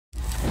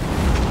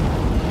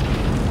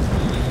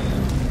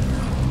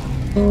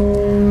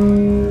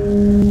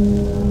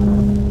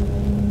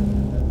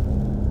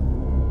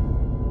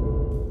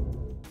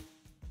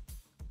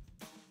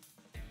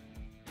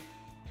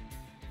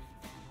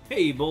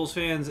BoLS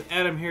fans,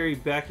 Adam Harry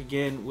back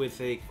again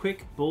with a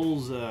quick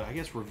BoLS, I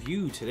guess,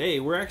 review today.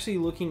 We're actually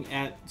looking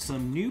at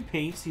some new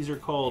paints. These are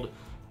called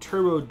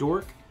Turbo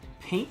Dork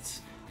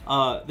paints.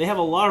 They have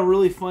a lot of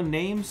really fun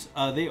names.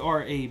 They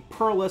are a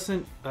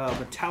pearlescent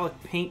metallic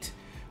paint.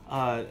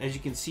 As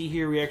you can see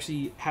here, we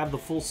actually have the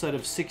full set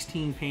of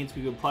 16 paints.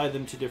 We've applied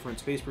them to different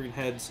Space Marine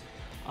heads.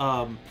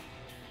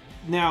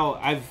 Now,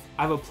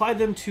 I've applied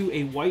them to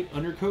a white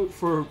undercoat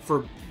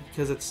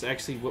because it's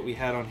actually what we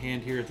had on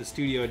hand here at the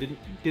studio. I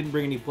didn't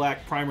bring any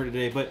black primer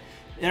today, but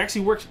it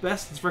actually works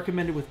best. It's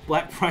recommended with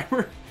black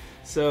primer.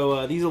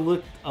 So these will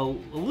look a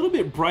little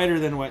bit brighter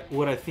than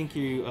what I think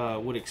you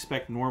would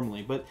expect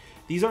normally. But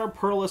these are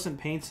pearlescent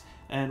paints,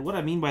 and what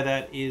I mean by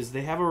that is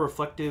they have a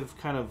reflective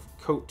kind of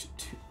coat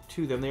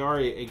to them. They are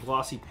a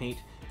glossy paint.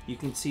 You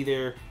can see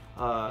they're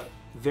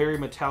very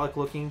metallic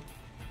looking.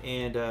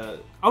 And I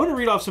want to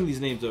read off some of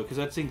these names though, because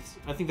I think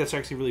that's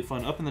actually really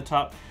fun. Up in the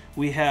top,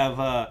 we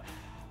have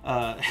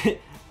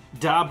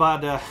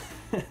Dabada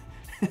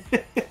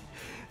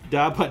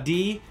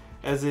Dabadi,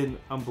 as in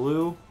I'm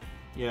blue,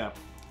 yeah,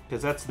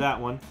 because that's that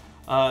one.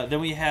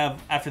 Then we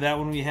have, after that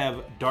one, we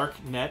have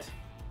Dark Net,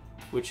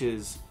 which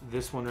is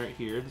this one right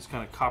here, this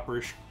kind of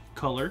copperish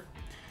color.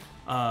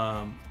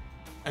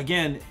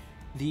 Again,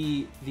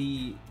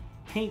 the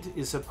paint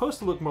is supposed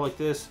to look more like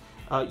this.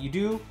 You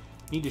do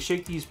need to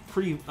shake these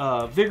pretty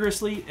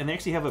vigorously, and they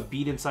actually have a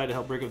bead inside to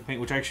help break up the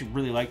paint, which I actually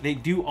really like. They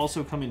do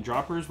also come in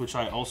droppers, which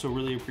I also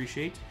really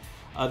appreciate.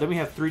 Then we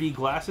have 3D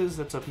glasses.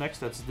 That's up next.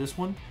 That's this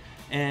one.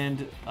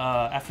 And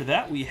after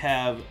that, we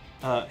have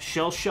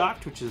Shell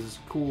Shocked, which is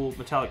cool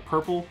metallic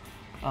purple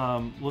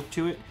look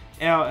to it.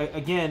 Now,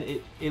 again,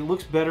 it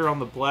looks better on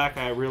the black.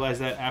 I realized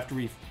that after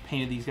we've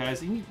painted these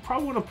guys. And you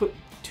probably want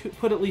to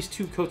put at least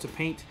 2 coats of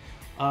paint.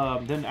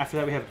 Then after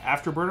that, we have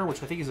Afterburner,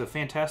 which I think is a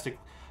fantastic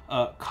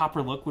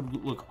copper look.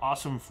 Would look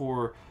awesome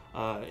for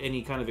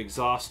any kind of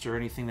exhaust or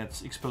anything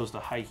that's exposed to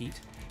high heat.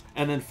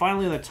 And then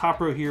finally on the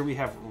top row here we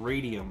have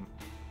Radium,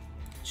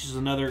 which is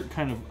another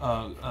kind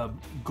of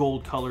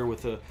gold color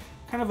with a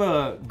kind of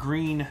a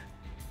green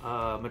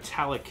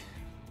metallic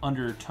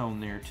undertone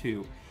there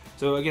too.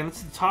 So again,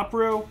 that's the top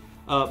row.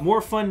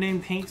 More fun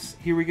named paints.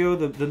 Here we go.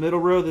 The middle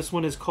row. This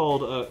one is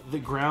called the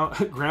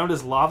ground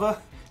is lava.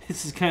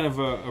 This is kind of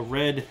a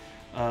red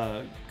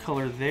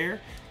color there.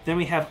 Then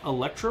we have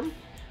Electrum,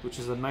 which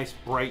is a nice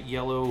bright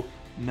yellow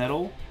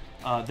metal.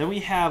 Then we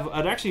have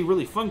an actually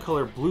really fun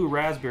color, Blue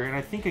Raspberry, and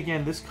I think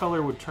again this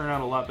color would turn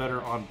out a lot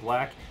better on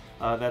black.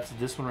 That's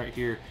this one right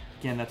here.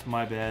 Again, that's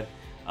my bad.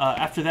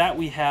 After that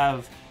we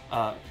have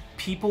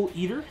People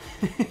Eater,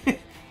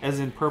 as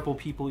in purple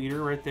People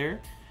Eater right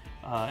there.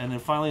 And then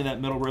finally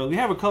that middle row, we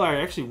have a color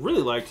I actually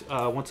really liked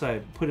once I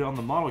put it on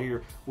the model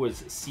here,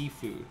 was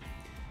Seafood,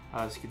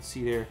 as you can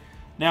see there.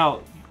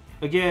 Now,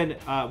 again,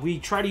 we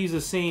try to use the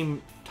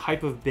same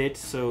type of bit,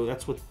 so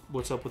that's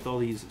what's up with all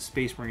these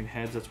Space Marine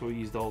heads. That's why we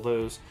used all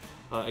those.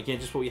 Again,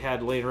 just what we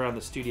had laying around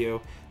the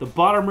studio. The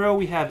bottom row,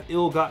 we have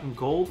Ill-Gotten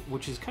Gold,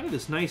 which is kind of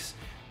this nice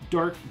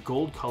dark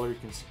gold color you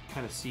can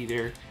kind of see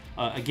there.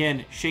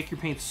 Again, shake your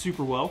paint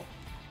super well.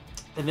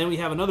 And then we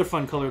have another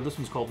fun color. This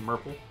one's called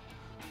Murple.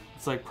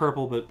 It's like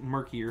purple, but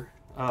murkier.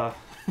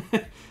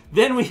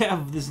 Then we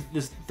have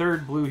this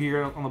third blue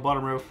here on the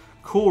bottom row,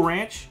 Cool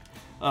Ranch.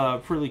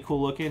 Pretty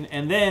cool looking.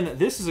 And then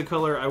this is a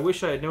color I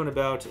wish I had known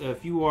about.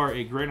 If you are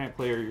a Grey Knight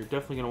player, you're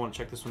definitely going to want to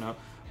check this one out.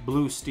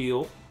 Blue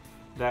Steel.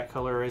 That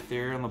color right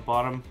there on the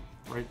bottom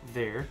right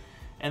there.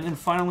 And then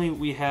finally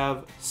we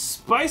have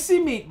Spicy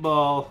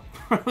Meatball.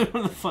 Probably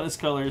one of the funnest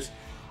colors,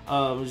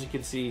 as you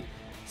can see.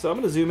 So I'm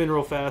going to zoom in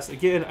real fast.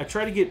 Again, I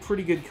try to get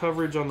pretty good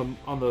coverage on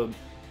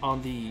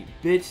the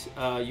bit.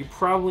 You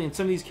probably, in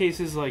some of these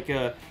cases, like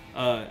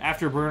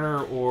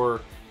Afterburner or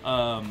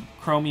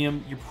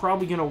Chromium, you're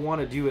probably going to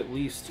want to do at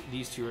least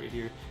these two right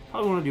here.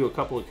 Probably want to do a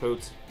couple of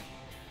coats.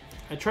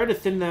 I tried to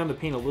thin down the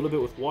paint a little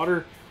bit with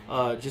water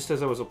just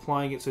as I was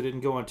applying it so it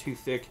didn't go on too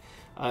thick.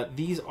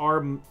 These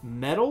are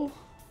metal,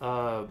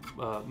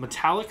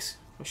 metallics,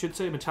 I should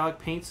say, metallic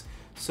paints.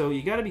 So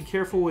you got to be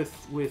careful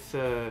with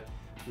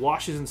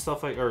washes and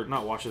stuff like, or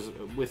not washes,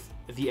 with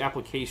the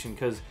application,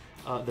 because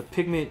the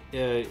pigment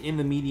in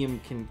the medium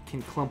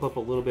can clump up a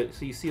little bit.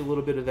 So you see a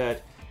little bit of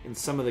that in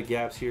some of the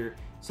gaps here.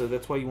 So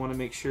that's why you want to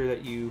make sure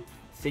that you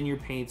thin your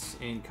paints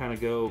and kind of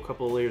go a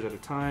couple of layers at a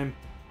time.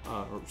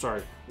 Or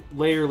sorry,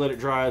 layer, let it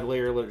dry,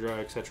 layer, let it dry,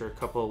 etc. A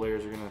couple of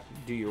layers are gonna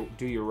do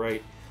you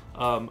right.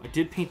 I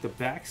did paint the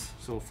backs,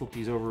 so we'll flip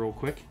these over real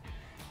quick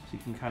so you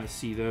can kind of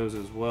see those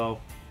as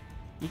well.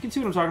 You can see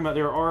what I'm talking about.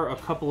 There are a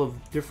couple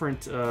of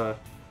different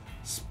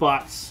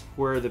spots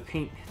where the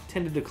paint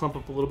tended to clump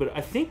up a little bit.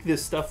 I think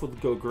this stuff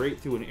would go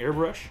great through an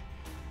airbrush.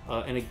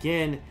 And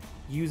again,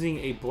 using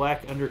a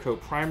black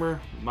undercoat primer,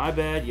 my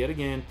bad yet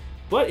again,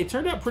 but it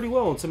turned out pretty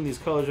well in some of these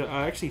colors.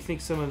 I actually think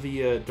some of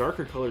the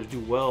darker colors do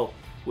well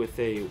with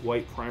a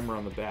white primer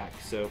on the back.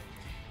 So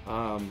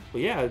but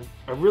yeah,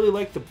 I really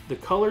like the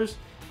colors.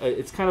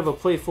 It's kind of a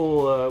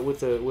playful with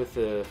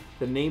the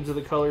names of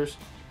the colors,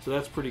 so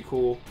that's pretty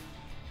cool.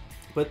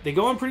 But they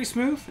go on pretty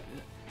smooth.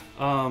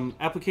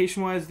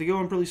 Application wise, they go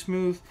on pretty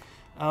smooth.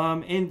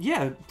 And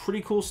yeah,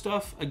 pretty cool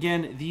stuff.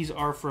 Again, these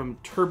are from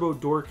Turbo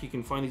Dork. You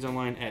can find these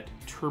online at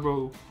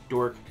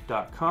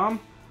turbodork.com.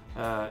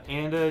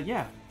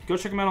 Yeah, go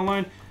check them out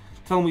online.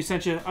 Tell them we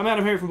sent you. I'm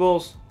Adam here from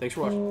BoLS. Thanks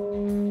for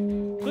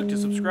watching. Click to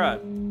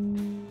subscribe.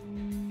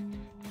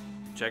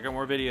 Check out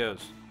more videos.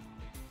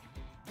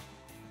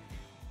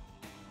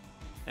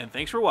 And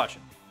thanks for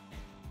watching.